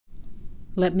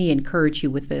Let me encourage you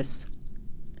with this.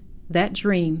 That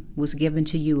dream was given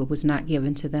to you. It was not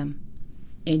given to them.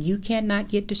 And you cannot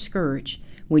get discouraged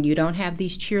when you don't have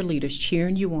these cheerleaders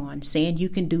cheering you on, saying you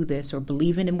can do this or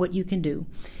believing in what you can do.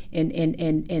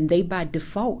 And they by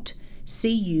default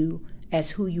see you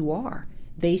as who you are.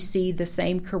 They see the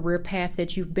same career path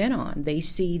that you've been on. They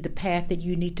see the path that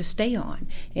you need to stay on.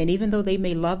 And even though they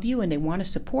may love you and they want to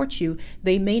support you,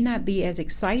 they may not be as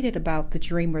excited about the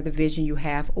dream or the vision you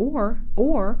have, or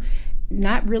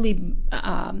not really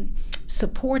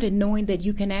supported knowing that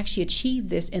you can actually achieve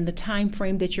this in the time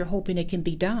frame that you're hoping it can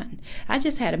be done. I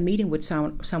just had a meeting with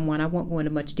someone. I won't go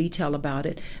into much detail about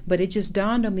it, but it just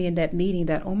dawned on me in that meeting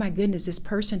that, oh my goodness, this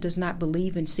person does not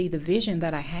believe and see the vision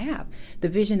that I have, the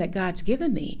vision that God's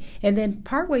given me. And then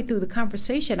partway through the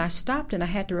conversation, I stopped and I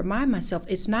had to remind myself,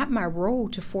 it's not my role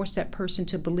to force that person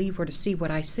to believe or to see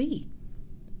what I see.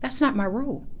 That's not my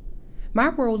role. My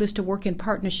role is to work in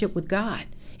partnership with God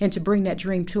and to bring that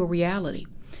dream to a reality.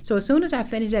 So as soon as I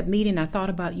finished that meeting, I thought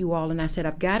about you all and I said,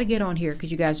 I've got to get on here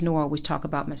because you guys know I always talk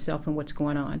about myself and what's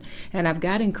going on. And I've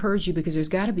got to encourage you because there's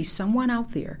got to be someone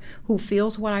out there who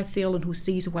feels what I feel and who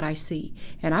sees what I see.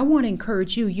 And I want to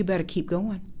encourage you, you better keep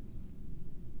going.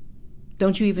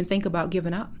 Don't you even think about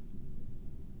giving up.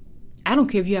 I don't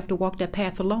care if you have to walk that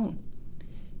path alone.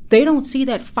 They don't see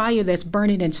that fire that's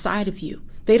burning inside of you.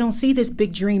 They don't see this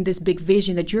big dream, this big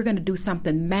vision that you're going to do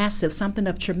something massive, something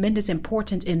of tremendous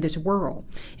importance in this world.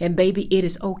 And baby, it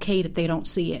is okay that they don't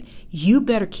see it. You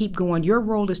better keep going. Your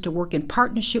role is to work in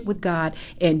partnership with God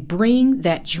and bring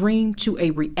that dream to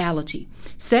a reality.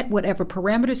 Set whatever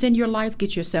parameters in your life.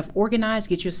 Get yourself organized.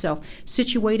 Get yourself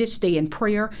situated. Stay in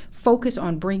prayer. Focus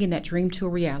on bringing that dream to a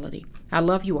reality. I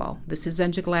love you all. This is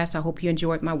Zenja Glass. I hope you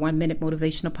enjoyed my 1-minute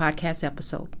motivational podcast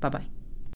episode. Bye-bye.